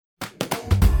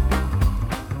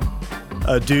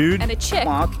A dude and a chick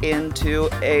walk into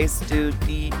a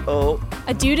studio.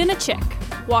 A dude and a chick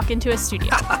walk into a studio.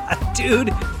 A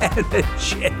dude and a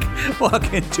chick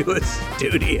walk into a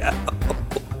studio.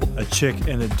 A chick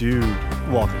and a dude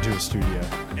walk into a studio.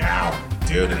 Now,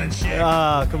 dude and a chick.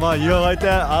 Ah, come on, you don't like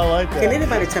that? I like that. Can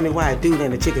anybody tell me why a dude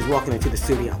and a chick is walking into the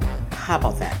studio? How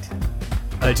about that?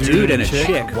 A dude and a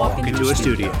chick walk into a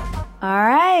studio. All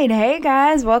right. Hey,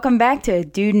 guys. Welcome back to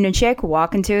Dude and a Chick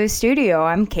Walk into a Studio.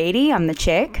 I'm Katie. I'm the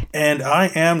chick. And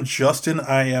I am Justin.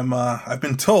 I've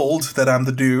been told that I'm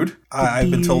the dude.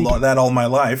 I've been told that all my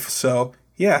life. So,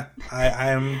 yeah, I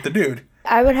am the dude.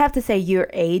 I would have to say you're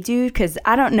a dude because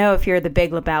I don't know if you're the Big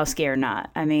Lebowski or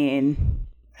not. I mean...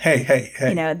 Hey.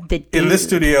 You know, the dude. In this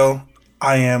studio,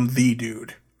 I am the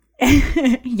dude.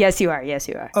 Yes, you are. Yes,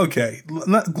 you are. Okay.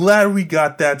 Glad we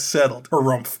got that settled.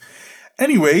 Harumph.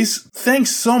 Anyways,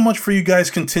 thanks so much for you guys'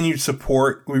 continued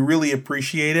support. We really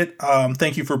appreciate it.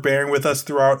 Thank you for bearing with us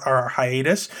throughout our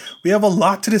hiatus. We have a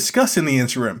lot to discuss in the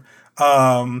interim.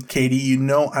 Katie, you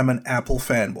know I'm an Apple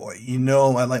fanboy. You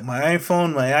know I like my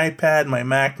iPhone, my iPad, my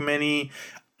Mac Mini.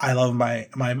 I love my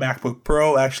MacBook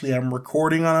Pro. Actually, I'm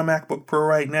recording on a MacBook Pro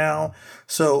right now.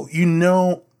 So you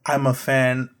know I'm a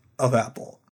fan of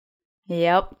Apple.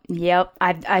 Yep.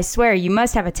 I swear, you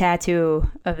must have a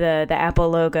tattoo of the Apple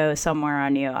logo somewhere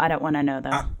on you. I don't want to know,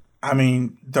 though. I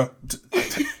mean,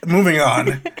 moving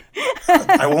on.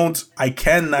 I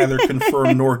can neither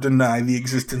confirm nor deny the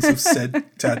existence of said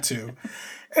tattoo.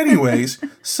 Anyways,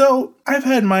 so I've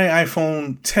had my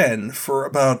iPhone 10 for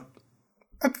about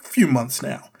a few months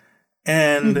now.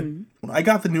 And I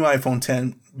got the new iPhone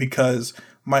 10 because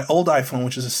my old iPhone,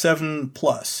 which is a 7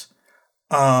 Plus,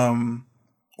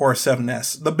 or a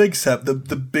 7S,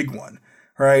 the big one,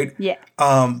 right? Yeah.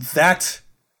 That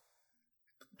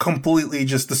completely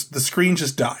just, the screen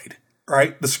just died,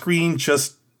 right? The screen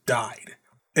just died.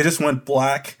 It just went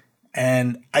black,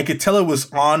 and I could tell it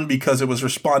was on because it was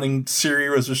responding, Siri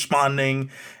was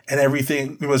responding, and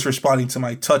everything was responding to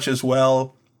my touch as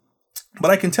well.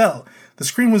 But I can tell the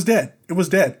screen was dead. It was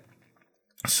dead.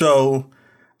 So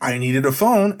I needed a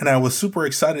phone, and I was super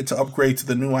excited to upgrade to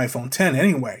the new iPhone 10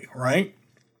 anyway, right?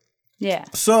 Yeah.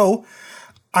 So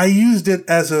I used it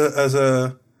as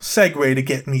a segue to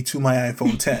get me to my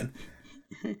iPhone 10.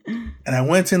 And I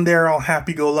went in there all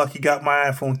happy-go-lucky, got my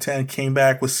iPhone 10, came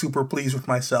back, was super pleased with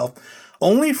myself.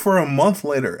 Only for a month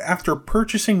later, after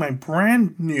purchasing my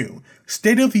brand new,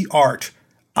 state-of-the-art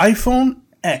iPhone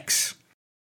X,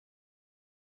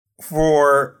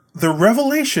 for the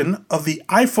revelation of the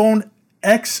iPhone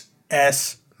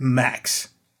XS Max.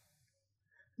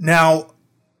 Now,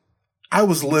 I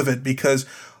was livid because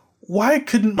why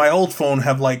couldn't my old phone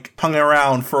have hung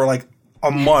around for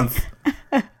a month?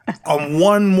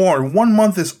 One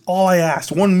month is all I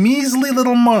asked. One measly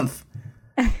little month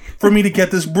for me to get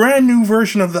this brand new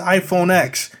version of the iPhone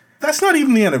X. That's not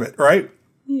even the end of it, right?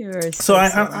 So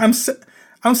I'm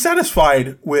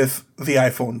satisfied with the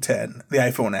iPhone 10, the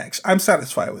iPhone X. I'm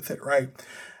satisfied with it, right?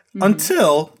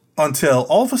 Until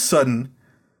all of a sudden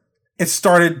it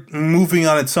started moving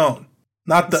on its own.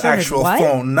 Not the actual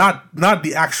phone, not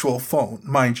the actual phone,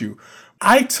 mind you.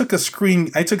 I took a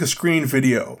screen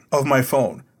video of my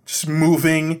phone just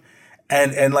moving,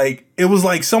 and it was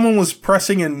like someone was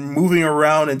pressing and moving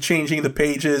around and changing the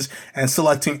pages and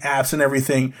selecting apps and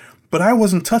everything, but I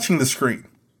wasn't touching the screen.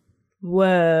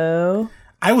 Whoa.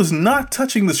 I was not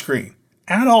touching the screen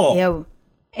at all. Yo,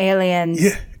 aliens.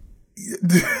 Yeah.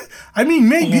 I mean,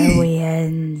 maybe.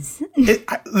 Aliens.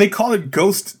 They call it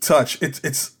ghost touch.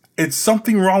 It's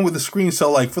something wrong with the screen.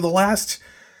 So for the last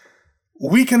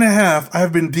week and a half,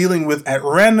 I've been dealing with, at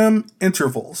random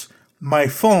intervals, my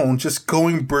phone just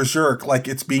going berserk like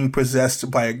it's being possessed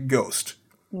by a ghost.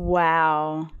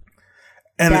 Wow.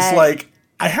 And it's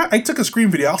I took a screen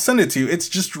video. I'll send it to you. It's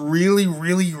just really,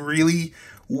 really, really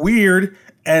weird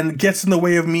and gets in the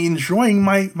way of me enjoying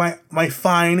my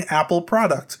fine Apple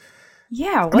product.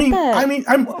 Yeah,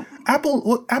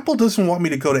 Apple doesn't want me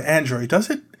to go to Android, does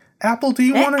it? Apple, do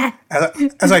you want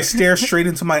to? As I stare straight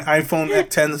into my iPhone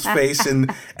X's face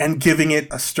and giving it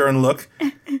a stern look,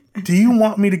 do you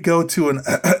want me to go to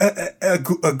a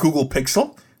Google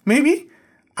Pixel? Maybe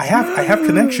I have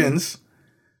connections.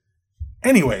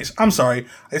 Anyways, I'm sorry.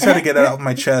 I just had to get it out of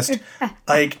my chest.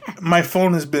 My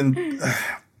phone has been,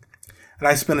 and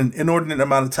I spend an inordinate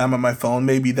amount of time on my phone.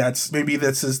 Maybe that's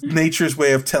just nature's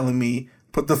way of telling me,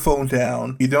 put the phone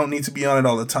down. You don't need to be on it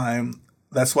all the time.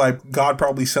 That's why God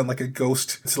probably sent a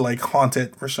ghost to haunt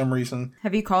it for some reason.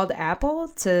 Have you called Apple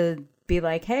to be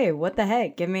like, hey, what the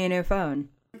heck? Give me a new phone.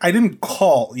 I didn't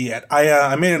call yet.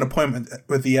 I made an appointment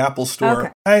with the Apple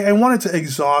Store. Okay. I wanted to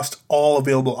exhaust all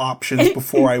available options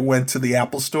before I went to the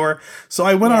Apple Store. So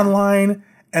I went online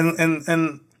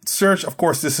and searched. Of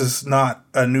course, this is not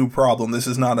a new problem. This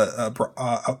is not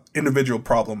a individual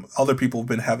problem. Other people have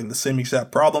been having the same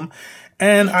exact problem.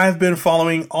 And I've been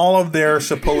following all of their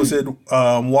supposed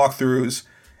walkthroughs,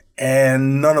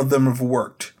 and none of them have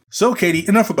worked. So, Katie,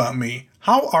 enough about me.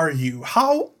 How are you?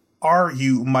 How are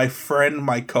you, my friend,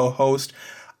 my co-host?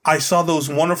 I saw those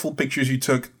wonderful pictures you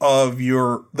took of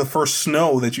the first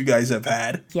snow that you guys have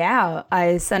had. Yeah,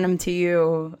 I sent them to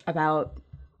you about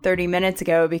 30 minutes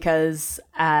ago because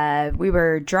we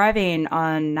were driving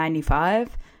on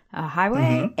 95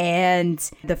 highway,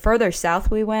 and the further south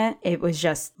we went, it was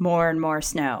just more and more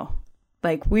snow.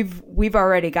 Like we've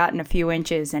already gotten a few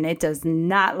inches, and it does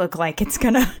not look like it's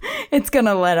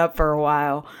gonna let up for a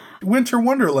while. Winter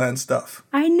Wonderland stuff.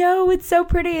 I know, it's so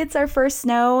pretty. It's our first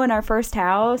snow in our first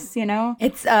house, you know.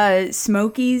 It's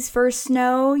Smokey's first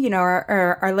snow, you know,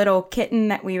 our little kitten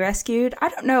that we rescued. I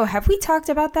don't know. Have we talked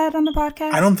about that on the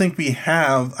podcast? I don't think we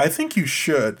have. I think you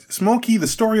should. Smokey, the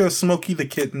story of Smokey the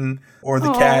kitten or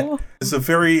the cat is a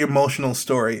very emotional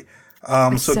story.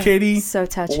 So Katie, so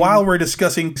touching. While we're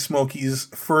discussing Smokey's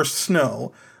first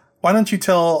snow, why don't you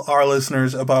tell our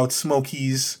listeners about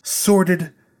Smokey's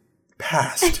sordid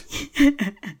past?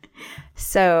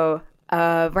 So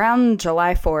around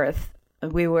July 4th,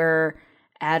 we were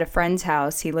at a friend's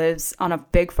house. He lives on a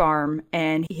big farm,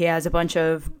 and he has a bunch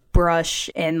of brush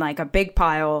in like a big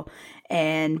pile,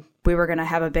 and we were going to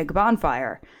have a big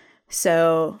bonfire.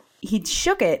 So he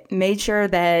shook it, made sure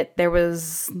that there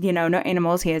was, you know, no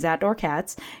animals. He has outdoor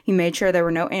cats. He made sure there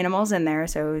were no animals in there.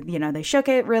 So, you know, they shook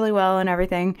it really well and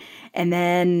everything, and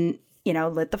then, you know,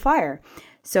 lit the fire.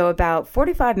 So about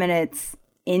 45 minutes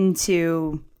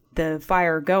into the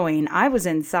fire going, I was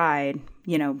inside,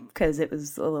 you know, because it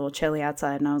was a little chilly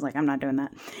outside, and I was like, I'm not doing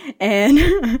that.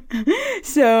 And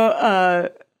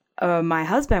so my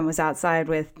husband was outside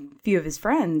with a few of his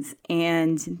friends,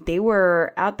 and they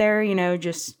were out there, you know,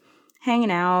 just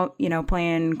hanging out, you know,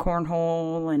 playing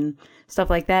cornhole and stuff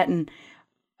like that. And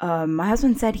my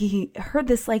husband said he heard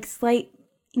this like slight,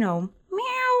 you know,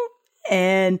 meow,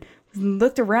 and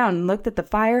looked around and looked at the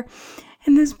fire,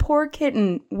 and this poor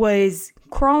kitten was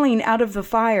crawling out of the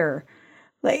fire,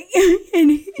 like, and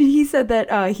he said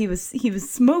that he was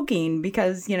smoking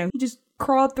because, you know, he just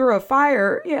crawled through a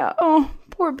fire. Yeah. Oh,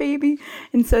 poor baby.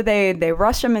 And so they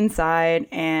rushed him inside,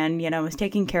 and, you know, was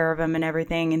taking care of him and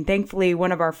everything. And thankfully,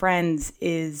 one of our friends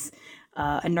is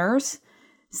a nurse.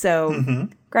 So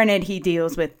granted, he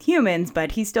deals with humans,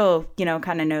 but he still, you know,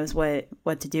 kind of knows what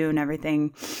to do and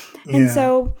everything. And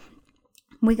so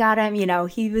we got him, you know,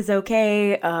 he was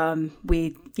okay.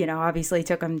 We, you know, obviously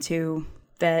took him to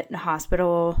vet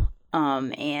hospital,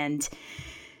 and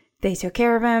they took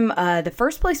care of him. The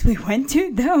first place we went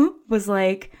to, though, was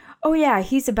like, oh yeah,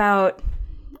 he's about,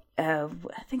 I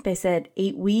think they said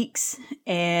 8 weeks,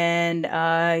 and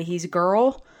he's a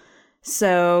girl.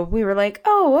 So we were like,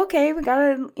 oh, okay, we got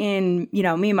it. And, you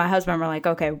know, me and my husband were like,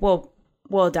 okay, we'll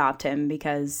adopt him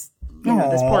because, you know,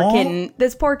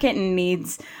 this poor kitten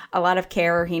needs a lot of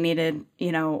care. He needed,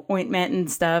 you know, ointment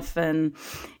and stuff. And,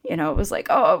 you know, it was like,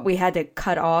 oh, we had to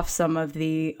cut off some of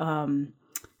the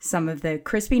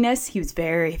crispiness. He was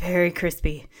very, very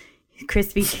crispy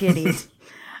kitty.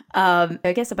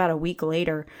 I guess about a week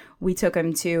later, we took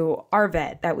him to our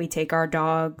vet that we take our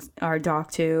dog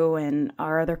to, and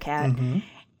our other cat.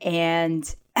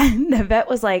 And the vet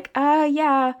was like,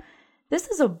 yeah, this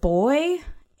is a boy,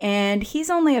 and he's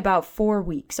only about 4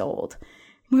 weeks old.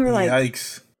 We were like,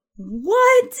 yikes.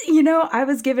 What? You know, I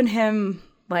was giving him,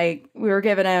 like, we were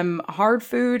giving him hard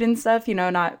food and stuff, you know,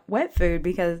 not wet food,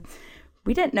 because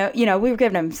we didn't know, you know, we were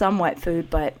giving him some wet food,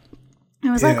 but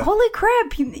I was like, holy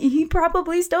crap, he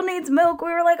probably still needs milk.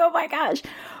 We were like, oh my gosh.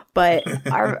 But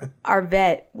our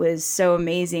vet was so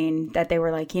amazing that they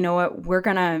were like, you know what, we're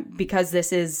gonna, because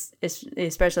this is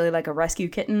especially like a rescue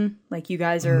kitten, like you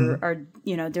guys are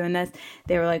you know, doing this.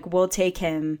 They were like, we'll take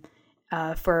him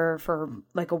for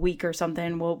like a week or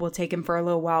something. We'll take him for a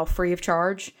little while free of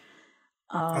charge.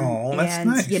 That's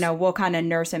nice. You know, we'll kind of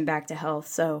nurse him back to health.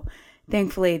 So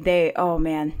thankfully they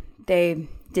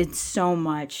did so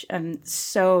much. I'm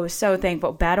so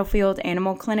thankful. Battlefield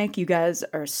Animal Clinic, you guys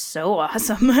are so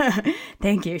awesome.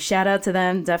 Thank you. Shout out to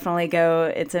them. Definitely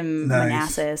go. It's in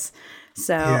Manassas.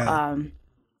 So,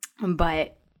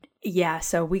 but yeah,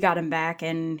 so we got him back,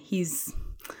 and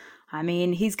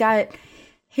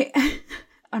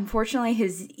unfortunately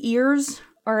his ears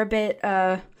are a bit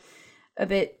out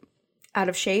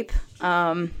of shape.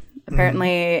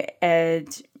 Apparently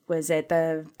the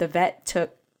vet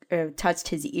took touched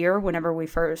his ear whenever we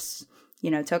first,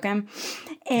 took him,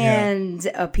 and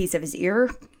a piece of his ear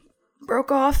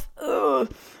broke off.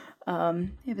 Ugh.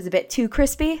 It was a bit too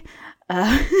crispy.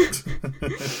 But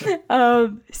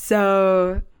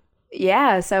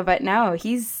no,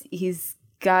 he's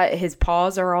got his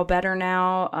paws are all better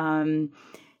now.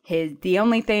 The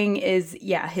only thing is,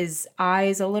 his eye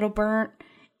is a little burnt,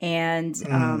 and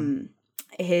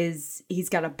he's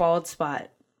got a bald spot.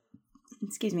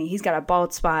 He's got a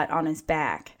bald spot on his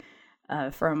back,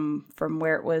 from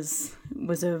where it was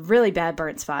a really bad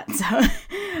burnt spot. So,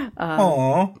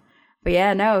 Aww. But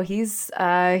yeah, no, he's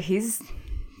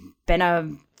been a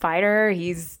fighter.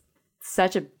 He's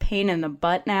such a pain in the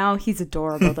butt now. He's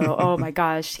adorable though. Oh my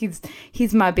gosh,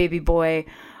 he's my baby boy.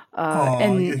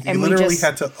 You literally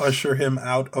had to usher him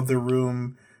out of the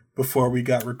room before we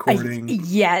got recording.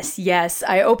 Yes.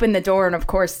 I opened the door, and of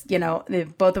course,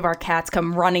 both of our cats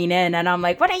come running in, and I'm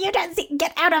like, "What are you doing?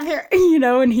 Get out of here!"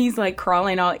 And he's like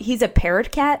crawling all. He's a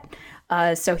parrot cat,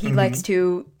 so he likes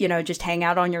to, just hang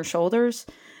out on your shoulders.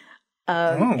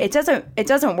 It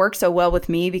doesn't work so well with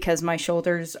me because my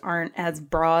shoulders aren't as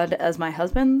broad as my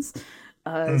husband's.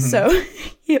 So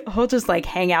he'll just like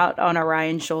hang out on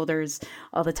Orion's shoulders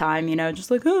all the time, just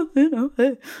like,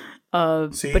 hey.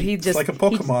 See, but he just it's like a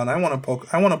Pokemon. I want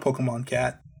a Pokemon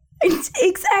cat.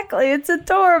 Exactly. It's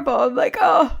adorable. I'm like,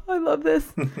 oh, I love this.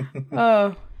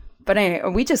 But anyway,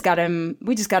 we just got him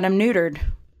neutered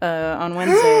on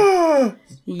Wednesday.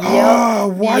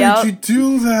 Why did you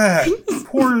do that?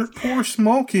 Poor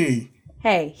Smokey.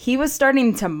 Hey, he was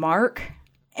starting to mark,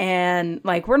 and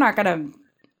like, we're not gonna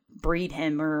breed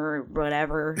him or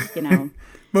whatever,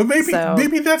 But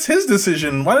maybe that's his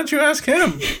decision. Why don't you ask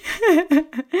him?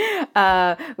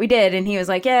 We did, and he was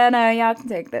like, "Yeah, no, you have to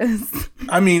take this."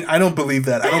 I mean, I don't believe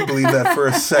that. I don't believe that for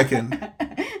a second.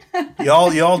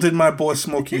 Y'all did my boy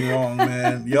Smokey wrong,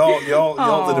 man. Y'all did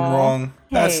him wrong.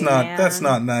 That's not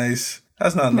nice.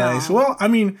 That's not nice. Well, I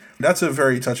mean, that's a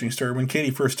very touching story. When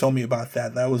Katie first told me about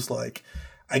that, that was like,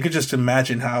 I could just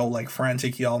imagine how like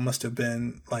frantic y'all must have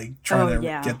been, like trying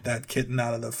to get that kitten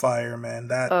out of the fire, man.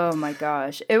 Oh my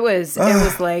gosh, it was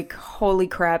like, holy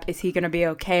crap, is he gonna be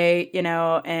okay?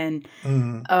 And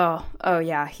oh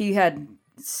yeah, he had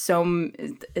some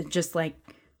just like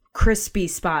crispy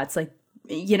spots, like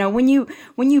when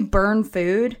you burn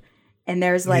food and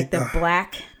there's like the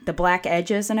black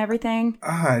edges and everything.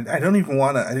 I didn't even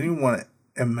want to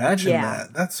imagine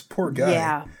that. That's poor guy.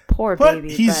 Yeah, poor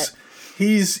baby.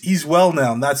 He's well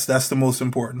now. And that's the most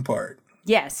important part.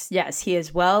 Yes, he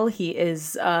is well. He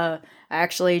is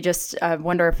actually just, I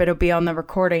wonder if it'll be on the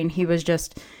recording. He was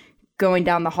just going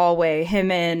down the hallway.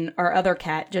 Him and our other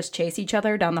cat just chase each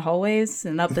other down the hallways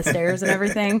and up the stairs and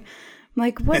everything. I'm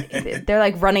like, what? They're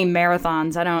like running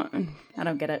marathons. I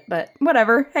don't get it, but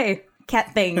whatever. Hey,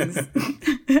 cat things.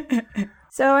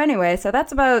 So anyway,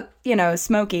 that's about,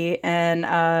 Smokey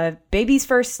and baby's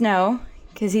first snow,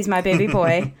 because he's my baby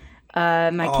boy.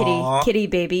 My kitty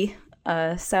baby.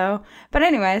 But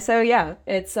anyway, yeah,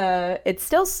 it's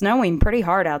still snowing pretty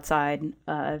hard outside.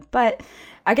 But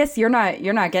I guess you're not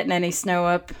getting any snow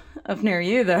up near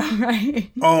you though,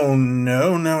 right? Oh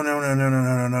no.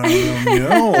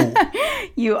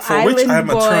 You For island which I'm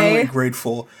boy. eternally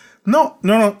grateful. No.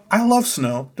 I love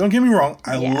snow. Don't get me wrong.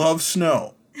 I love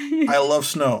snow. I love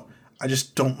snow. I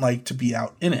just don't like to be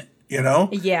out in it,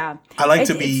 Yeah. I like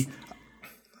to be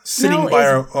sitting by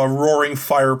a roaring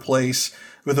fireplace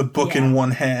with a book in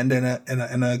one hand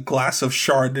and a glass of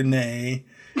Chardonnay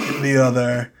in the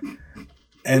other,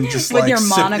 and just with like your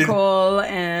monocle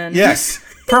and yes,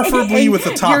 preferably with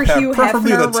the top hat. Hugh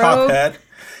Preferably the Hefner top robe. hat.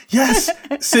 Yes,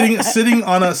 sitting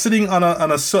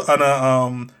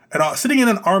in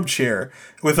an armchair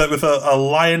with a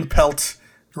lion pelt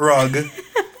rug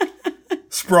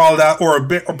sprawled out, or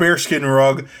a bearskin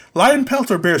rug, lion pelt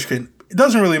or bearskin. It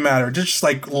doesn't really matter. Just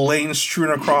like laying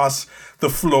strewn across the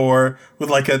floor with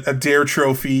like a dare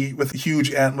trophy with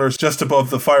huge antlers just above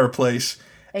the fireplace,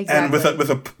 and with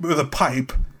a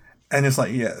pipe, and it's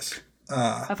like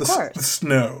of course the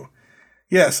snow,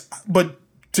 yes, but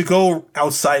to go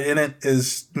outside in it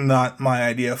is not my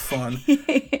idea of fun.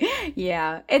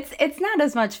 Yeah, it's not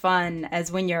as much fun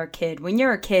as when you're a kid. When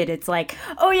you're a kid, it's like,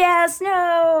 oh yeah,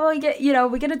 snow.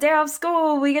 We get a day off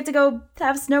school. We get to go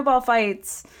have snowball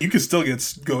fights. You can still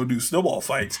go do snowball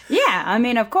fights. Yeah, I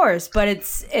mean, of course, but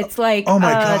it's like, oh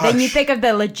my gosh. Then you think of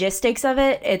the logistics of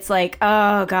it. It's like,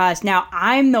 oh gosh, now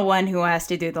I'm the one who has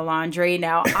to do the laundry.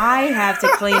 Now I have to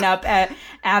clean up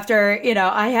after,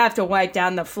 I have to wipe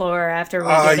down the floor after we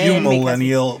get in.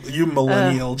 You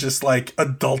millennial, just like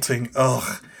adulting.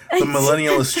 Ugh. The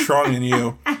millennial is strong in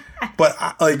you. But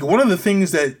like one of the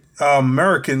things that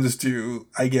Americans do,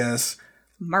 I guess,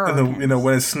 when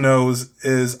it snows,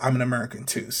 is I'm an American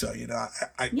too. So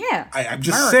I'm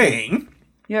just saying.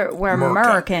 We're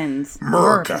Americans.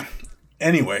 America.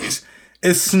 Anyways,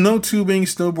 it's snow tubing,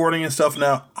 snowboarding, and stuff.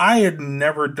 Now, I had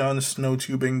never done snow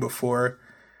tubing before.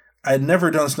 And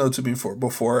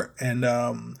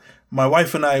my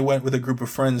wife and I went with a group of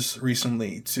friends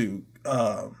recently to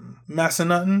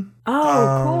Massanutten.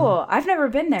 Oh, cool! I've never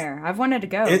been there. I've wanted to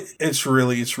go. It's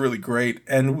really great,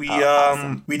 and we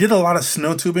awesome. we did a lot of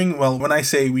snow tubing. Well, when I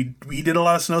say we did a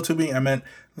lot of snow tubing, I meant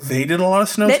they did a lot of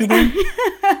snow tubing.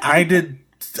 I did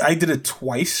it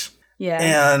twice. Yeah,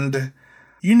 and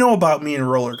you know about me and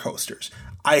roller coasters.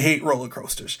 I hate roller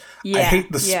coasters. Yeah, I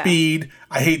hate the speed.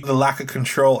 I hate the lack of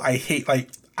control. I hate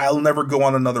I'll never go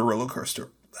on another roller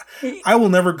coaster. I will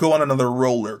never go on another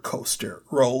roller coaster.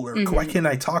 Why can't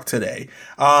I talk today?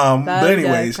 But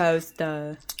anyways,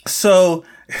 coaster. So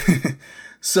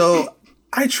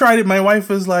I tried it. My wife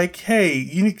was like, "Hey,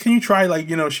 can you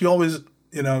try?" She always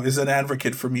is an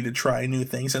advocate for me to try new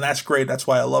things, and that's great. That's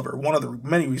why I love her. One of the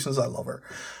many reasons I love her.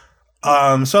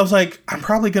 So I was like, I'm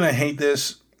probably gonna hate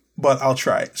this, but I'll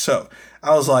try it. So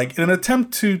I was like, in an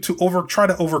attempt to try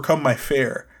to overcome my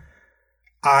fear,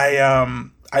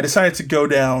 I decided to go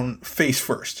down face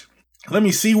first. Let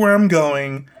me see where I'm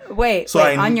going. Wait,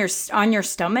 on your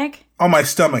stomach? On my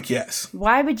stomach, yes.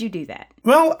 Why would you do that?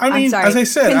 Well, I mean, as I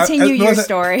said, continue your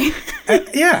story.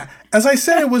 Yeah, as I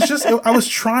said, it was just I was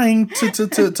trying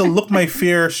to look my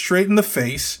fear straight in the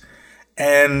face,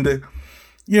 and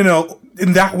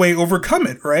in that way overcome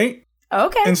it, right?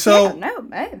 Okay. And so,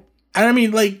 and I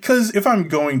mean, because if I'm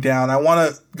going down, I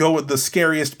want to go with the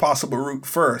scariest possible route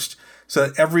first, so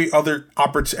that every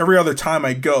other time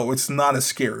I go, it's not as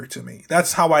scary to me.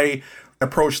 That's how I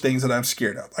approach things that I'm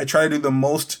scared of. I try to do the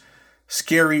most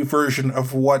scary version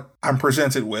of what I'm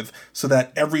presented with, so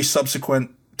that every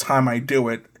subsequent time I do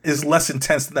it is less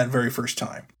intense than that very first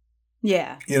time.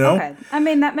 Yeah. Okay. I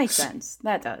mean, that makes sense.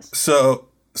 That does. So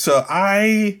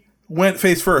I went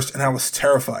face first, and I was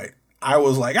terrified. I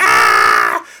was like,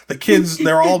 ah! The kids,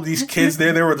 there were all these kids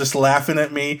there. They were just laughing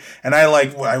at me, and I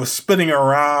was spinning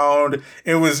around.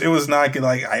 It was not good.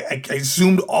 I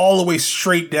zoomed all the way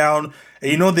straight down.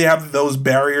 And they have those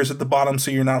barriers at the bottom, so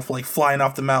you're not flying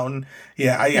off the mountain.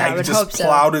 Yeah, I just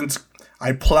plowed into.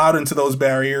 I plowed into those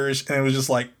barriers, and it was just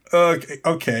like,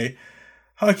 okay.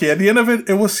 At the end of it,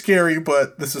 it was scary,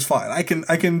 but this is fine. I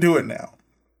can do it now.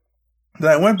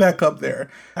 Then I went back up there.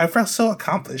 I felt so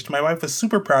accomplished. My wife was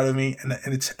super proud of me, and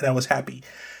I was happy.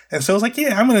 And so I was like,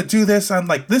 yeah, I'm going to do this. I'm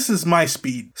like, this is my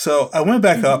speed. So I went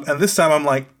back up, and this time I'm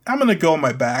like, I'm going to go on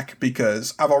my back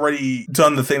because I've already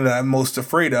done the thing that I'm most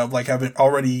afraid of. I've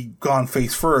already gone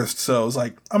face first. So I was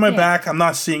like, on my back, I'm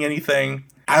not seeing anything.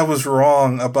 I was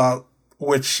wrong about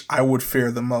which I would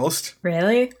fear the most.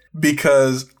 Really?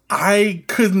 Because I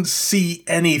couldn't see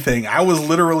anything. I was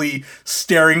literally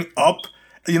staring up.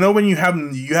 When you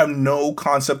have no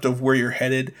concept of where you're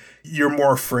headed, you're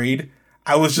more afraid.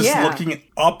 I was just looking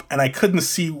up, and I couldn't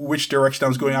see which direction I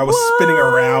was going. I was spinning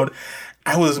around.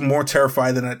 I was more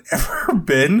terrified than I'd ever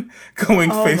been going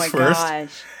face first.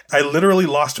 Gosh. I literally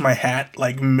lost my hat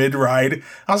mid-ride.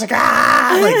 I was like,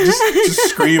 just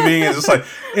screaming, and just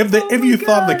if you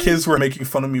thought the kids were making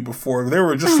fun of me before, they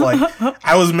were just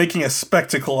I was making a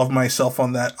spectacle of myself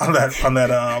on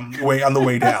the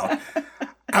way down.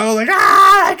 I was like,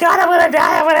 my God, I'm going to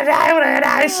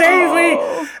die, save me.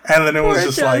 And then it was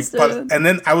just and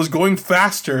then I was going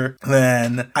faster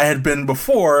than I had been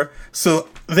before. So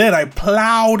then I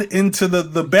plowed into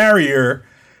the barrier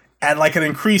at an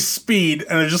increased speed,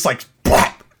 and it was just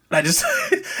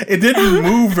it didn't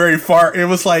move very far. It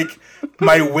was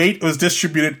my weight was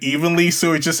distributed evenly,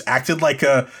 so it just acted like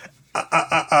a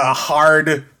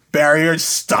hard barrier. It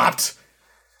stopped.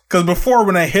 Because before,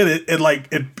 when I hit it,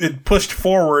 it pushed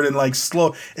forward and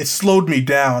it slowed me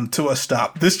down to a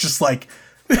stop. This just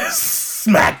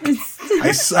smack.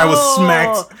 I was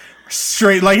smacked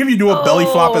straight. If you do a belly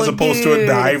flop as opposed to a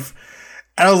dive.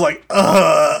 And I was like,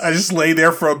 ugh. I just lay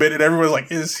there for a bit, and everyone's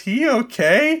like, "Is he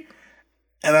okay?"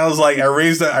 And I was like, I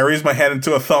raised my hand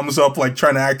into a thumbs up,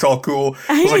 trying to act all cool.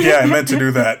 I was like, yeah, I meant to do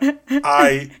that.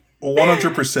 I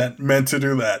 100% meant to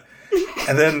do that.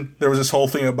 And then there was this whole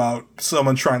thing about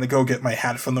someone trying to go get my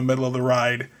hat from the middle of the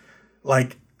ride.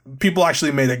 People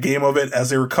actually made a game of it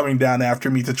as they were coming down after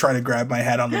me to try to grab my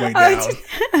hat on the way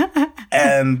down.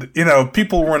 And,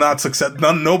 people were not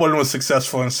successful. Nobody was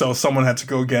successful, and so someone had to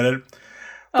go get it.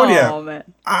 But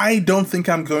man. I don't think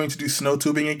I'm going to do snow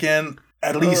tubing again.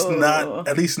 At least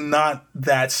not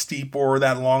that steep or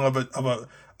that long of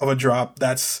a drop.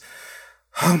 That's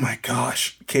Oh my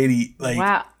gosh, Katie! Like,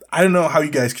 Wow. I don't know how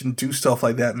you guys can do stuff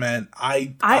like that, man.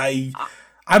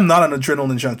 I'm not an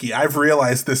adrenaline junkie. I've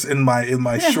realized this in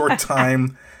my short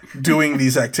time doing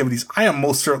these activities. I am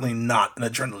most certainly not an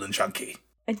adrenaline junkie.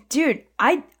 Dude,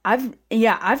 I've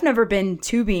never been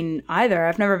tubing either.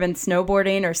 I've never been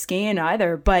snowboarding or skiing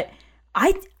either. But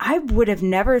I would have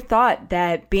never thought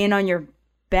that being on your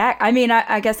back. I mean,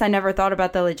 I guess I never thought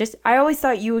about the logistics. I always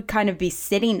thought you would kind of be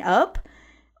sitting up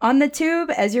on the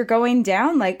tube as you're going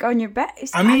down, like on your back.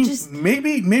 I mean,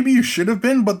 maybe you should have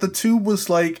been, but the tube was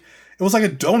like, it was like a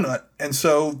donut, and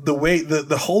so the way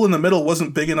the hole in the middle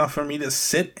wasn't big enough for me to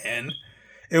sit in.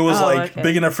 It was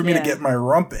big enough for me to get my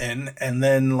rump in, and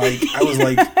then like I was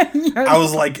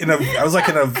like in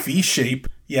a V shape.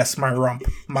 Yes, my rump,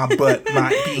 my butt, my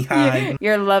behind.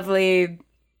 Your lovely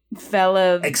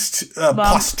fella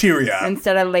posterior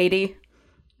instead of lady.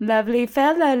 Lovely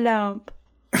fella lump.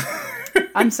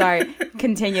 I'm sorry.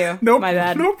 Continue. No, my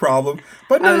bad. No problem.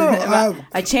 But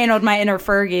I channeled my inner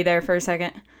Fergie there for a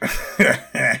second.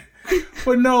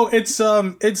 But no, it's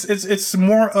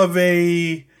more of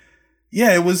a.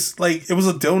 Yeah, it was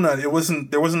a donut. There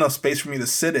wasn't enough space for me to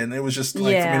sit in. It was just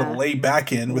like for me to lay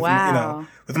back in with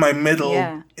with my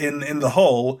middle in the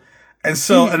hole. And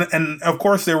so and of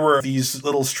course there were these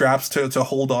little straps to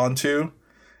hold on to.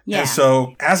 Yeah. And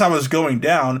so as I was going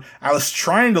down, I was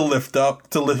trying to lift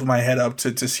my head up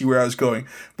to see where I was going.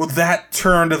 But that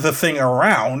turned the thing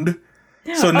around.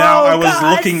 So now I was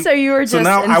looking. So you were just in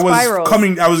spirals.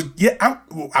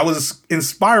 I was in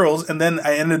spirals, and then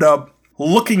I ended up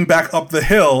looking back up the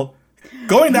hill,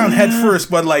 going down head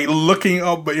first, but like looking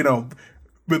up,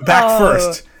 back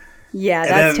first. Yeah,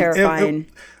 that's terrifying.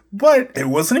 But it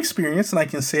was an experience, and I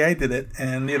can say I did it.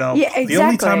 And, the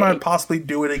only time I'd possibly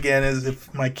do it again is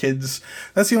if my kids...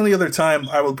 That's the only other time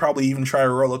I would probably even try a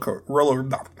roller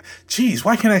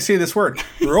why can't I say this word?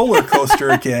 Roller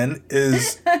coaster again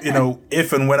is,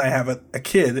 if and when I have a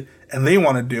kid and they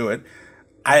want to do it.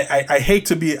 I hate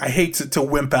to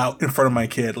wimp out in front of my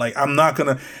kid. Like, I'm not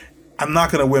gonna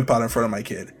wimp out in front of my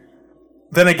kid.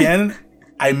 Then again,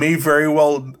 I may very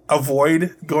well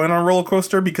avoid going on a roller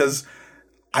coaster because...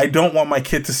 I don't want my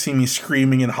kid to see me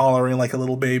screaming and hollering like a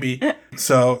little baby.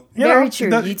 So very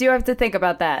true. You do have to think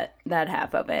about that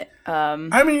half of it.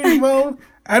 I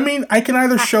can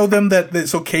either show them that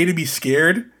it's okay to be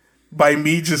scared by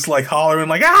me just like hollering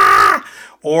like ah,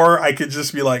 or I could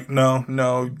just be like, no,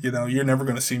 you're never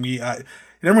gonna see me. You're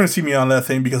never gonna see me on that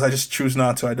thing because I just choose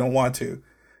not to. I don't want to.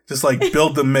 Just like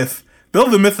build the myth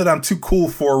that I'm too cool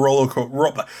for a roller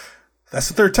coaster. That's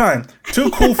the third time.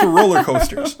 Too cool for roller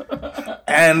coasters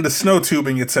and the snow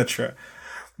tubing, etc.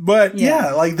 But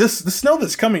like the snow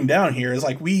that's coming down here is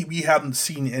like we haven't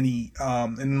seen any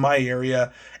in my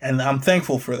area, and I'm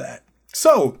thankful for that.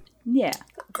 So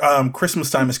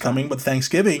Christmas time is coming, but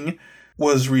Thanksgiving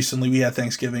was recently. We had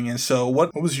Thanksgiving, and so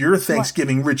what was your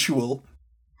Thanksgiving ritual?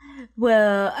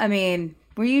 Well, I mean,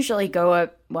 I usually go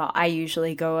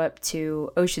up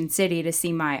to Ocean City to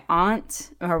see my aunt,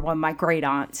 my great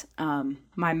aunt,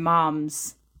 my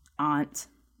mom's aunt,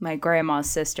 my grandma's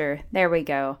sister. There we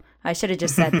go. I should have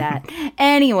just said that.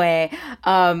 Anyway,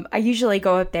 I usually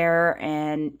go up there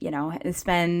and,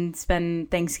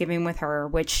 spend Thanksgiving with her,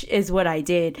 which is what I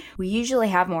did. We usually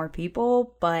have more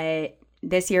people, but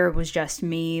this year it was just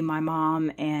me, my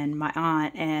mom, and my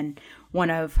aunt, and one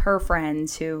of her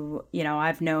friends who,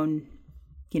 I've known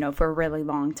for a really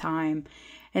long time.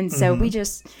 And so we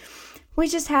just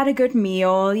had a good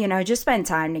meal, just spent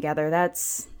time together.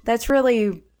 That's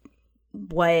really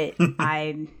what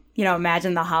I,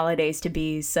 imagine the holidays to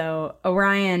be. So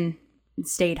Orion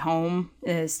stayed home,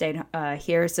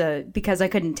 here. So because I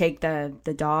couldn't take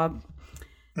the dog.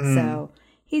 So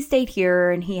he stayed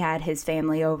here and he had his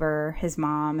family over, his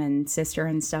mom and sister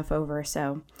and stuff over.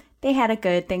 So they had a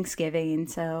good Thanksgiving.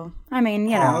 So, I mean,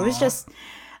 it was just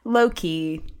low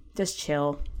key, just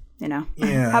chill,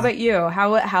 Yeah. How about you?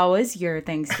 How was your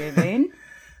Thanksgiving?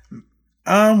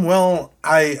 Well,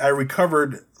 I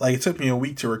recovered. Like, it took me a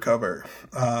week to recover.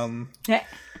 The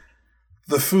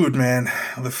food, man.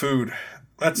 The food.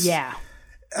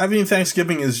 I mean,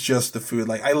 Thanksgiving is just the food.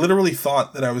 Like, I literally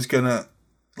thought that I was gonna,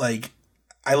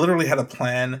 I literally had a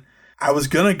plan. I was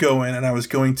gonna go in and I was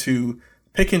going to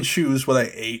pick and choose what I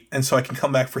ate, and so I can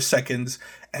come back for seconds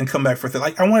and come back for third.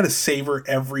 Like, I wanted to savor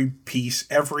every piece,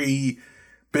 every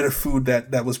bit of food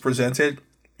that was presented.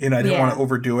 I didn't want to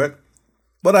overdo it,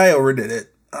 but I overdid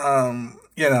it. I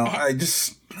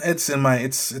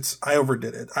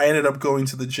overdid it. I ended up going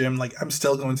to the gym. Like, I'm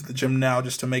still going to the gym now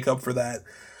just to make up for that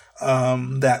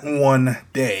one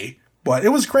day But it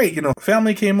was great.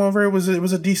 Family came over. It was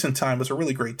a decent time. It was a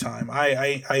really great time.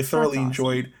 I thoroughly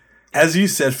enjoyed. As you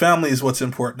said, family is what's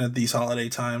important at these holiday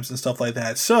times and stuff like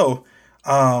that. So,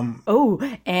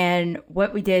 and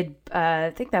what we did,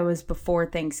 I think that was before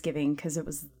Thanksgiving because it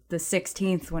was the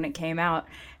 16th when it came out.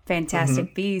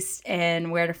 Fantastic Beasts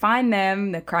and Where to Find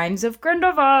Them. The Crimes of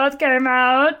Grindelwald came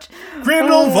out.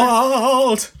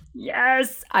 Grindelwald!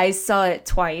 Yes, I saw it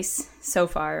twice so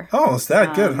far. Oh, is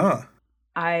that good, huh?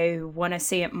 I want to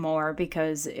see it more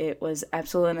because it was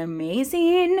absolutely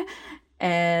amazing.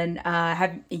 And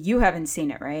you haven't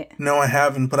seen it, right? No, I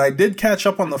haven't, but I did catch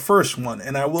up on the first one,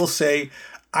 and I will say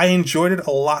I enjoyed it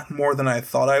a lot more than I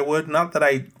thought I would. Not that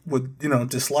I would,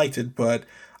 disliked it, but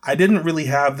I didn't really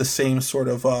have the same sort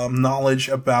of knowledge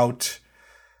about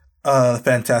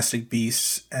Fantastic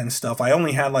Beasts and stuff. I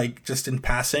only had just in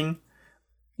passing.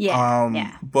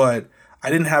 Yeah. But I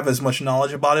didn't have as much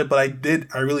knowledge about it, but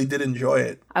I really did enjoy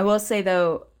it. I will say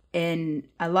though, and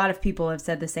a lot of people have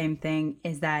said the same thing,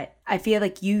 is that I feel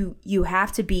like you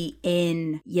have to be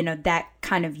in, that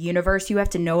kind of universe. You have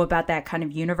to know about that kind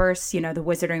of universe, the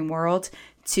Wizarding world,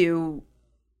 to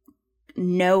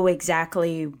know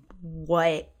exactly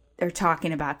what they're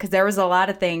talking about. Because there was a lot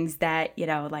of things that,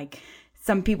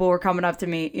 some people were coming up to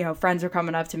me, friends were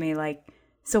coming up to me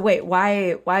so wait,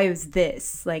 why is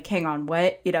this? Hang on,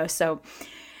 what? So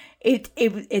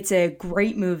it's a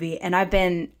great movie, and I've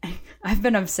been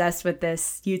obsessed with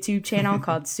this YouTube channel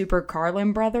called Super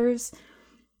Carlin Brothers.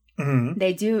 Mm-hmm.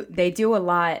 They do a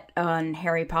lot on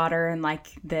Harry Potter and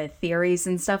the theories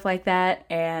and stuff like that,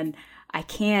 and I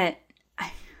can't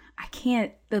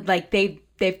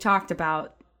they've talked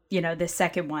about the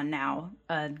second one now.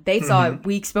 They saw it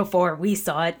weeks before we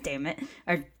saw it. Damn it.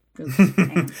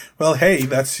 Well, hey,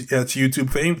 that's YouTube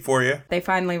fame for you. They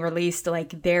finally released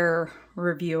their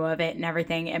review of it and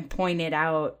everything and pointed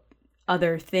out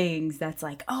other things that's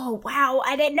oh wow,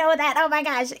 I didn't know that, oh my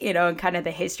gosh, and kind of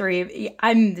the history.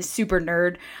 I'm the super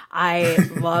nerd. I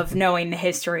love knowing the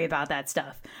history about that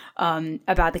stuff,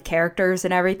 about the characters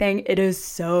and everything. It is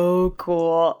so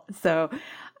cool. So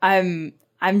I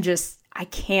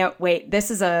can't wait.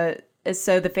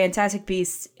 So the Fantastic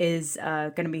Beasts is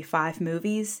going to be 5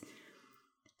 movies.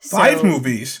 5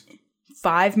 movies?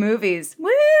 5 movies.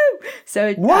 Woo!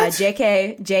 So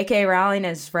J.K. Rowling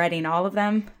is writing all of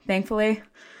them, thankfully.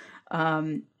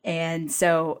 And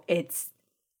so it's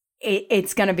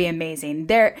going to be amazing.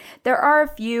 There are a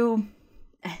few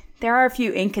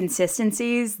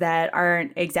inconsistencies that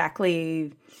aren't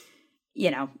exactly,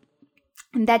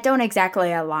 that don't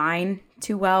exactly align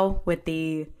too well with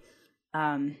the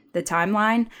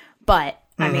timeline, but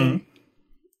I mean,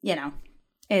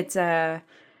 it's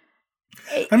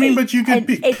but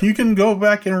you can go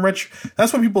back and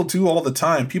that's what people do all the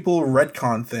time. People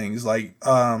retcon things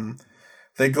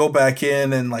they go back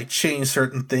in and change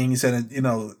certain things, and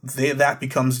that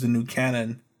becomes the new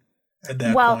canon at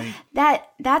that point.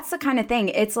 That's the kind of thing.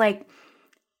 It's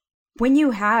when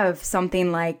you have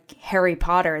something like Harry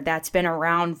Potter that's been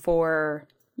around for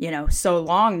so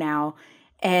long now,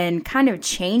 and kind of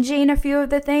changing a few of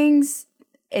the things,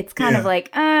 it's kind of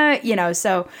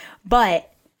so, but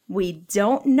we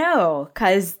don't know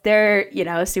because they're,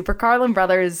 Super Carlin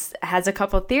Brothers has a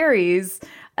couple theories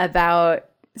about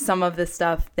some of the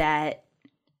stuff that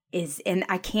is in.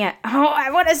 I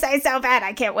want to say so bad.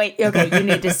 I can't wait. Okay, you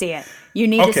need to see it. You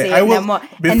need to see it.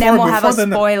 And then we'll have a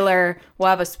spoiler. We'll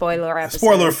have a spoiler episode.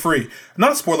 Spoiler free.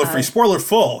 Not spoiler free, spoiler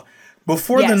full.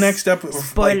 Before the next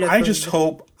episode, I just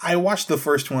hope. I watched the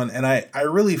first one, and I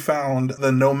really found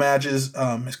the No Mages,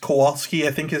 Kowalski,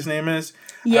 I think his name is.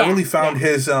 Yeah, I really found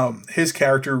his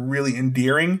character really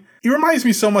endearing. He reminds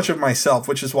me so much of myself,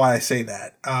 which is why I say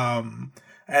that.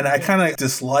 And I kind of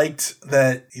disliked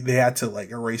that they had to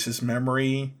erase his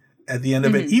memory at the end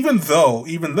of it, even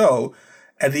though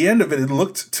at the end of it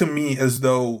looked to me as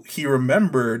though he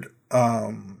remembered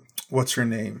what's her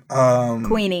name?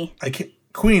 Queenie.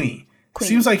 Queenie.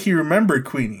 Seems like he remembered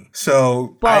Queenie.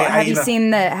 So, have you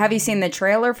seen the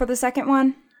trailer for the second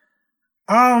one?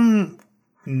 No,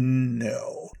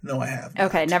 I haven't.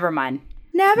 Okay, never mind.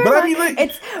 But I mean,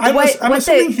 I'm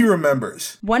assuming he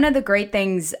remembers. One of the great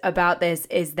things about this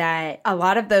is that a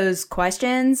lot of those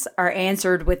questions are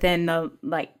answered within the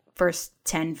first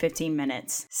 10, 15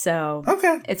 minutes. So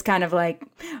it's kind of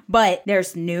but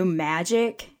there's new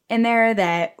magic in there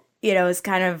that, is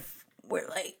kind of, we're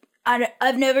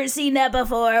I've never seen that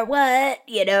before. What?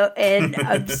 And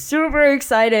I'm super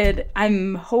excited.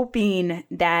 I'm hoping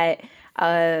that,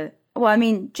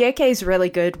 JK's really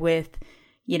good with,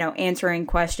 answering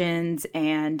questions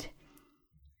and,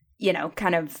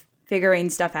 kind of figuring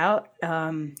stuff out.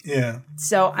 Yeah.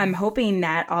 So I'm hoping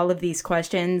that all of these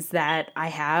questions that I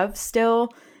have still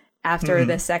after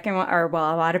the second one, or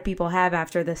well, a lot of people have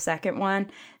after the second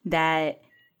one, that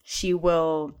she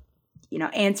will,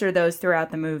 answer those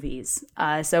throughout the movies.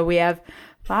 So we have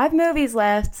 5 movies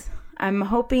left. I'm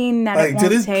hoping that it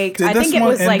won't take. I think it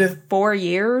was like 4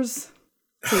 years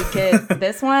to get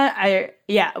this one.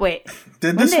 Wait.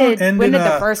 Did this one end when did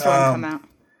the first one come out?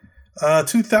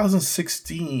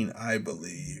 2016, I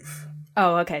believe.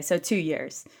 Oh, okay. So 2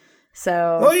 years.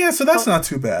 So. Oh yeah, so that's not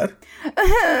too bad.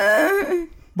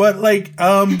 But like,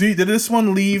 did this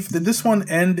one leave? Did this one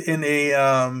end in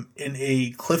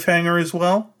a cliffhanger as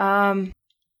well?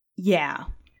 Yeah.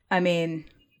 I mean,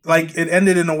 like it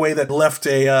ended in a way that left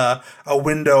a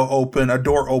window open, a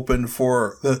door open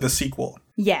for the sequel.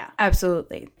 Yeah,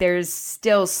 absolutely. There's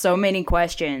still so many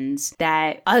questions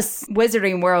that us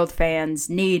Wizarding World fans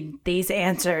need these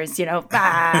answers,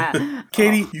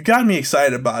 Katie, you got me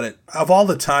excited about it. Of all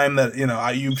the time that,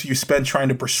 you spent trying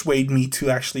to persuade me to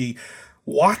actually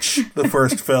watch the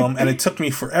first film, and it took me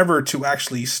forever to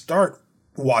actually start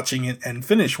watching it and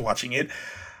finish watching it,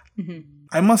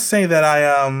 I must say that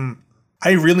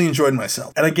I really enjoyed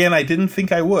myself. And again, I didn't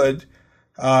think I would,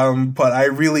 but I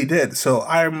really did. So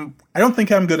I don't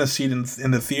think I'm going to see it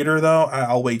in the theater, though.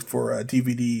 I'll wait for a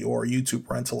DVD or YouTube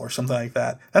rental or something like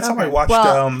that. That's how I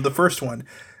watched the first one.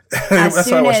 That's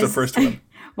how I watched the first one.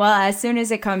 Well, as soon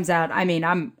as it comes out, I mean,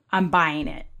 I'm buying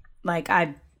it. Like,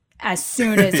 as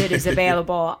soon as it is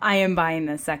available, I am buying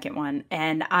the second one.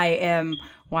 And I am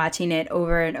watching it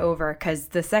over and over, because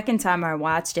the second time I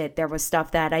watched it, there was stuff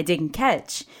that I didn't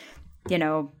catch,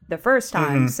 the first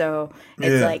time. So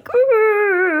it's like,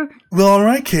 ooh. Well, all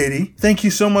right, Katie. Thank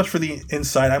you so much for the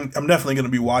insight. I'm definitely going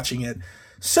to be watching it.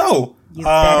 So,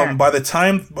 by the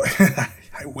time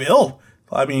I will.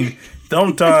 I mean,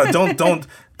 don't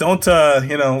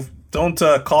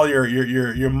call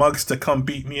your mugs to come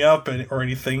beat me up or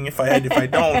anything if I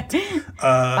don't.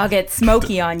 I'll get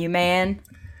Smokey on you, man.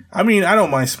 I mean, I don't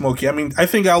mind Smokey. I mean, I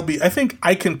think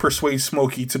I can persuade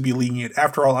Smokey to be lenient.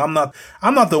 After all, I'm not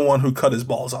the one who cut his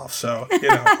balls off, so,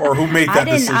 or who made that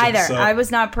decision. I didn't either. So. I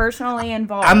was not personally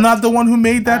involved. I'm not the one who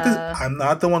made that I'm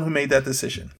not the one who made that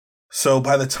decision. So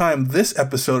by the time this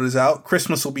episode is out,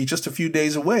 Christmas will be just a few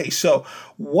days away. So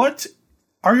what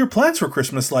are your plans for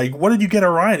Christmas? Like, what did you get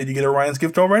Orion? Did you get Orion's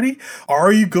gift already?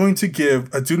 Are you going to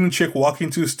give A Dude and Chick Walking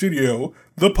to a Studio,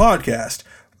 the podcast,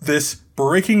 this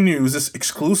breaking news, this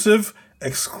exclusive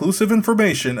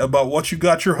information about what you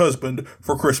got your husband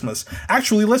for Christmas?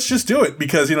 Actually, let's just do it,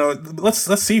 because,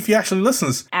 let's see if he actually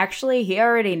listens. Actually, he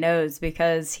already knows,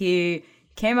 because he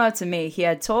came up to me. He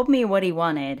had told me what he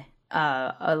wanted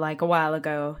like a while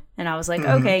ago, and I was like,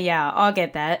 okay, yeah, I'll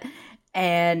get that.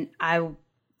 And I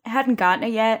hadn't gotten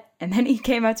it yet, and then he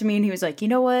came up to me and he was like, you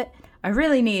know what, I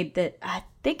really need that. I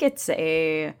think it's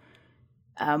a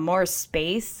more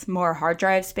hard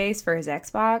drive space for his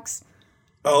Xbox.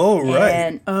 Oh, right.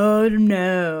 And oh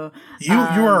no,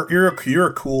 you're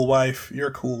a cool wife. You're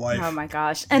a cool wife. Oh my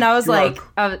gosh. And I was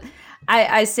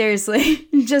I seriously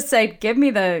just said, give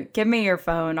me your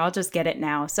phone, I'll just get it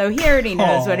now. So he already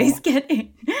knows what he's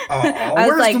getting.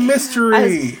 Where's the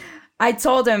mystery? I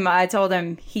told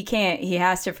him he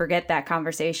has to forget that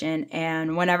conversation,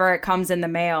 and whenever it comes in the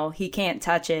mail, he can't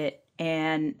touch it,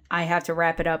 and I have to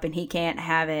wrap it up, and he can't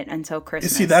have it until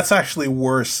Christmas. You see, that's actually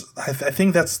worse. I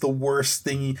think that's the worst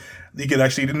thing you could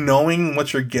actually do, knowing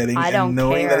what you're getting and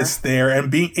knowing that it's there and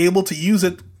being able to use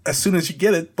it as soon as you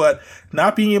get it, but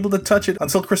not being able to touch it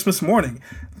until Christmas morning.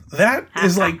 That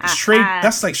is like straight gangster.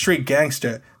 That's like straight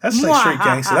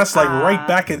gangster. That's like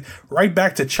right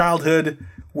back to childhood,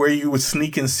 where you would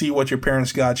sneak and see what your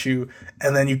parents got you,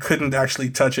 and then you couldn't actually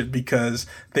touch it because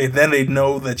they'd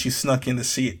know that you snuck in to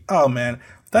see it. Oh man,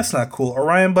 that's not cool.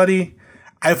 Orion, buddy,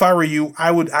 if I were you,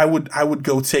 I would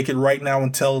go take it right now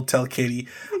and tell Katie,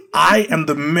 I am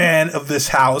the man of this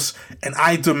house, and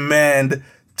I demand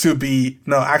to be.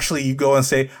 No, actually, you go and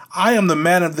say, I am the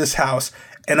man of this house,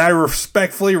 and I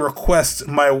respectfully request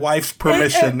my wife's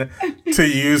permission to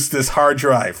use this hard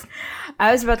drive.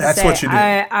 I was about to say, what you do.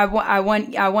 I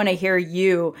want to hear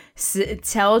you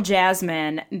tell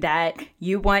Jasmine that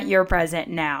you want your present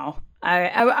now.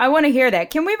 I want to hear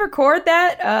that. Can we record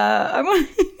that?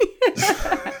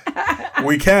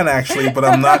 We can actually, but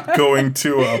I'm not going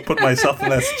to put myself in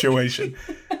that situation.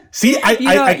 See, I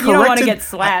corrected. You don't want to get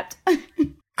slapped.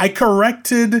 I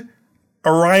corrected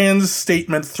Orion's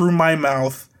statement through my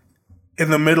mouth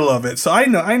in the middle of it, so I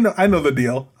know the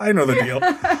deal. I know the deal.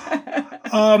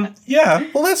 Yeah,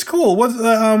 well, that's cool.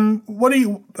 What do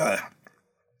you?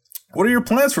 what are your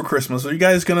plans for Christmas? Are you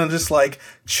guys gonna just like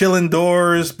chill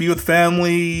indoors, be with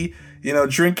family,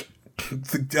 drink,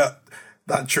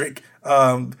 not drink,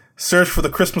 search for the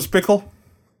Christmas pickle?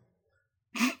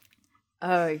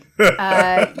 Oh,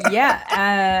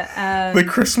 yeah. The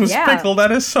Christmas pickle,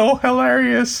 that is so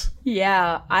hilarious.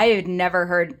 Yeah, I had never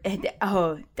heard.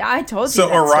 Oh, I told you So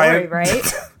that Orion, story,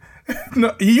 right?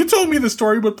 No, you told me the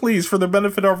story, but please, for the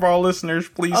benefit of our listeners,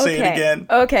 please say it again.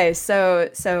 Okay, so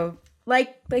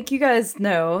like you guys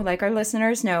know, like our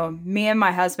listeners know, me and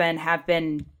my husband have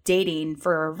been dating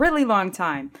for a really long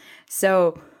time.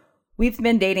 So we've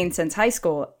been dating since high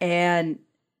school, and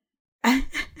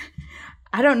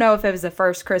I don't know if it was the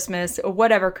first Christmas or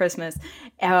whatever Christmas.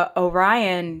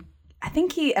 Orion, I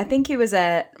think he was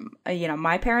at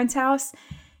my parents' house.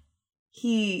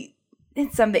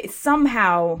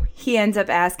 Somehow he ends up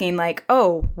asking like,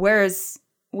 "Oh, where's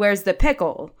the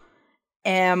pickle?"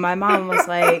 And my mom was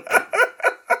like,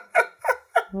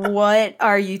 "What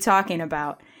are you talking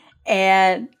about?"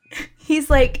 And he's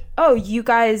like, "Oh, you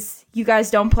guys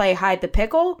don't play hide the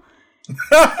pickle?"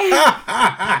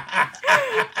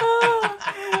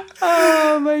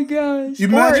 Oh my gosh.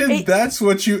 Imagine that's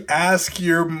what you ask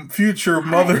your future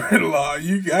mother-in-law.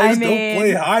 You guys don't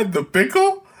play hide the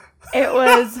pickle? It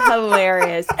was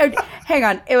hilarious. Hang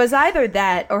on. It was either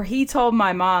that or he told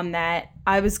my mom that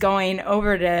I was going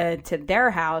over to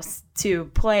their house to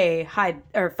play hide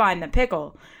or find the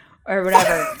pickle or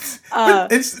whatever.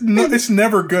 It's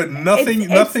never good. Nothing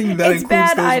that includes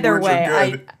bad those either words way. are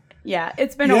good.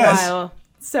 It's been a while.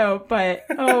 So, but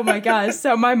oh my gosh.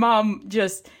 So my mom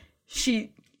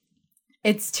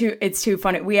it's too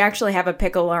funny. We actually have a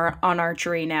pickle on our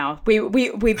tree now.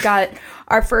 We've got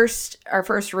our first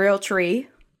real tree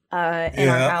in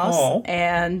our house. Aww.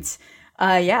 And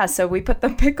so we put the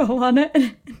pickle on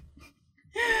it.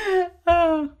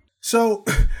 So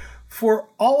for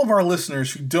all of our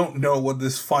listeners who don't know what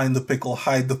this find the pickle,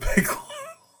 hide the pickle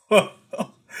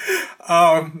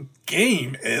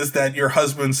game is that your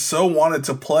husband so wanted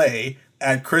to play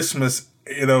at Christmas,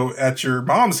 at your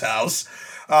mom's house,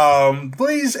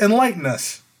 please enlighten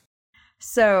us.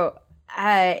 So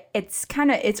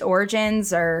its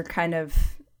origins are kind of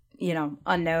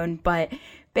unknown, but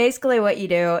basically what you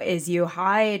do is you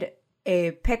hide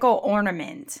a pickle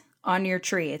ornament on your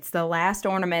tree. It's the last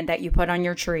ornament that you put on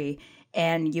your tree,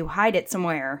 and you hide it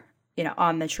somewhere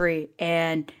on the tree,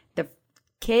 and the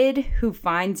kid who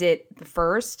finds it the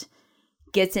first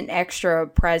gets an extra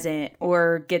present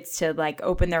or gets to like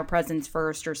open their presents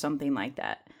first or something like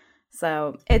that.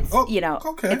 So it's,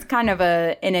 it's kind of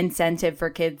an incentive for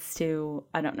kids to,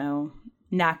 I don't know,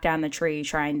 knock down the tree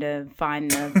trying to find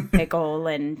the pickle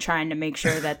and trying to make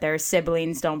sure that their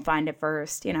siblings don't find it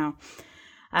first, I don't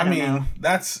know.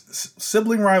 That's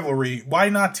sibling rivalry. Why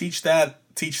not teach that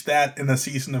in a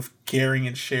season of caring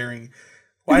and sharing?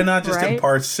 Why not just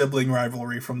impart sibling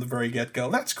rivalry from the very get-go?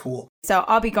 That's cool. So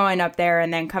I'll be going up there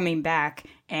and then coming back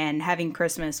and having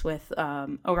Christmas with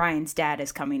Orion's dad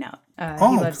is coming up. He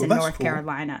lives in North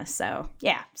Carolina. So,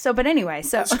 yeah. So, but anyway,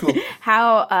 so that's cool.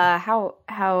 How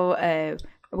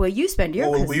will you spend your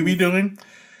Christmas? What will we be doing?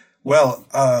 Well,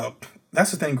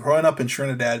 that's the thing. Growing up in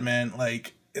Trinidad, man,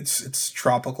 like, it's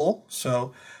tropical.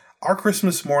 So our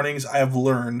Christmas mornings, I have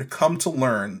come to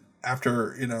learn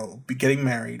after, getting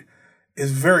married,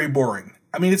 is very boring.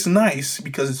 I mean, it's nice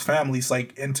because it's families,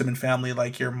 like intimate family,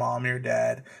 like your mom, your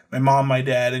dad, my mom, my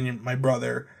dad, and my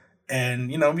brother. And,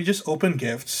 we just open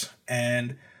gifts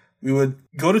and we would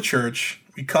go to church,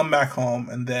 we'd come back home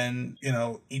and then,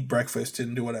 eat breakfast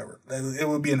and do whatever. It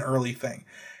would be an early thing.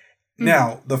 Mm-hmm.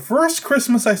 Now, the first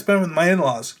Christmas I spent with my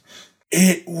in-laws,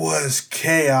 it was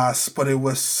chaos, but it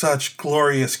was such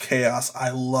glorious chaos. I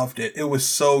loved it. It was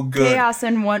so good. Chaos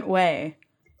in what way?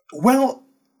 Well,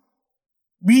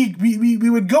 we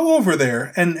would go over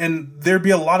there and there'd be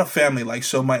a lot of family. Like,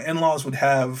 so my in-laws would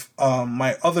have,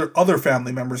 my other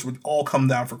family members would all come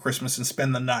down for Christmas and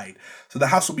spend the night. So the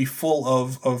house would be full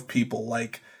of people,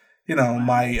 like,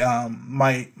 my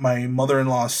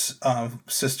mother-in-law's,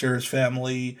 sister's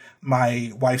family,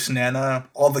 my wife's nana,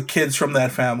 all the kids from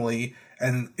that family,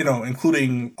 and,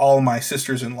 including all my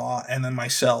sisters-in-law and then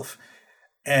myself.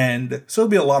 And so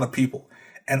it'd be a lot of people.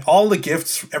 And all the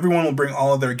gifts, everyone will bring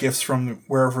all of their gifts from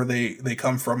wherever they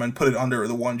come from and put it under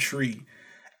the one tree.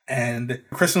 And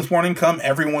Christmas morning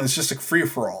everyone is just a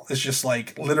free-for-all. It's just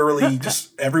like literally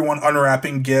just everyone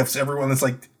unwrapping gifts. Everyone is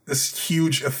like this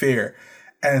huge affair.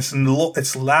 And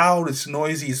it's loud, it's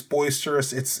noisy, it's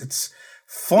boisterous, it's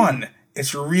fun.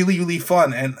 It's really, really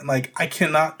fun. And like, I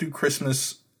cannot do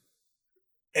Christmas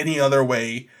any other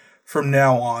way from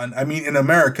now on. I mean, in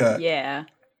America, yeah,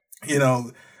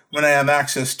 when I have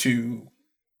access to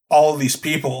all of these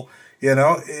people. You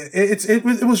know,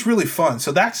 it was really fun.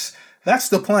 So that's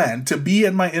the plan, to be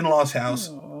at my in-laws' house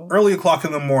early o'clock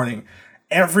in the morning.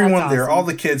 Everyone there, all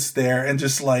the kids there, and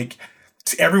just like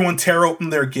everyone tear open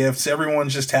their gifts. Everyone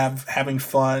just having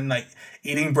fun, like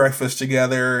eating breakfast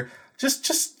together,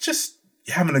 just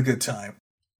having a good time.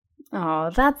 Oh,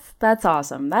 that's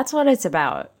awesome. That's what it's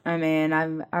about. I mean, I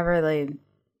really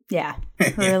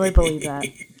believe that.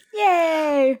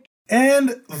 Yay!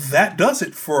 And that does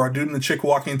it for our Dude and the Chick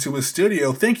walking into a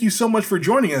studio. Thank you so much for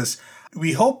joining us.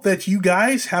 We hope that you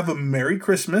guys have a Merry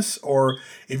Christmas, or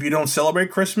if you don't celebrate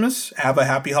Christmas, have a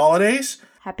Happy Holidays.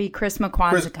 Happy Christmas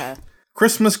Kwanzaa.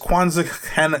 Christmas Kwanzaa.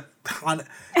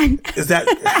 Is that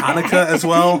Hanukkah as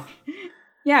well?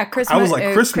 Yeah, Christmas. I was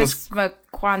like Christmas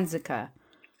Kwanzaa.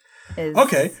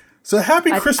 Okay, so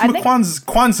happy Christmas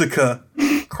Kwanzaa.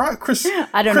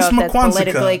 I don't know if that's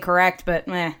politically correct, but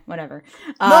whatever.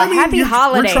 Happy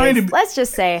holidays. Let's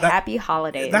just say happy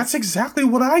holidays. That's exactly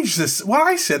what I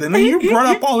said, and then you brought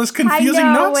up all this confusing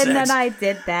nonsense. And then I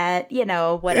did that. You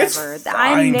know, whatever. It's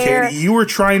fine, Katie. You were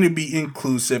trying to be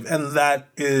inclusive, and that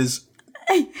is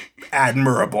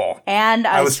admirable. And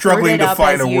I was struggling to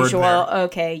find a word there.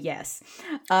 Okay, yes.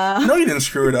 No, you didn't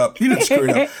screw it up.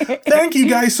 Thank you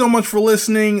guys so much for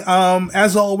listening.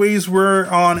 As always, we're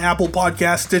on Apple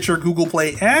Podcasts, Stitcher, Google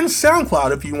Play, and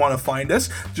SoundCloud. If you want to find us,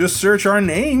 just search our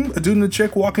name, Dude and the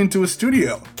Chick Walk Into a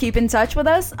Studio. Keep in touch with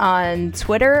us on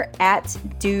Twitter at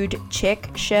Dude Chick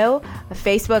Show,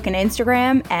 Facebook and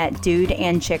Instagram at Dude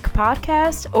and Chick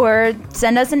Podcast, or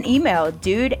send us an email,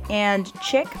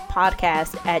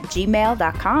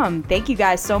 dudeandchickpodcast@gmail.com. Thank you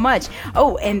guys so much.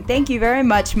 Oh, and thank you very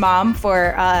much, Mom,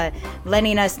 for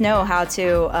letting us know how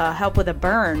to help with a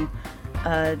burn.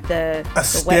 The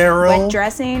sterile wet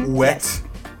dressing. Wet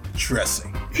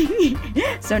dressing.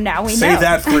 So now we know. Say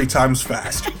that 3 times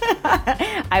fast.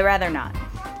 I'd rather not.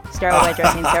 Sterile wet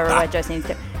dressing, sterile wet dressing,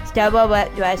 sterile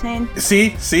wet dressing.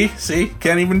 See?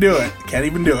 Can't even do it.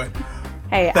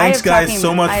 Hey, thanks guys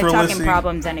so much for listening. I have talking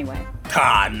problems anyway.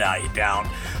 No, you don't.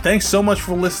 Thanks so much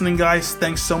for listening, guys.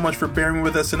 Thanks so much for bearing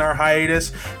with us in our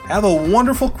hiatus. Have a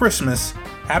wonderful Christmas,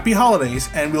 happy holidays,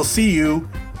 and we'll see you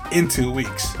in 2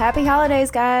 weeks. Happy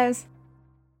holidays, guys.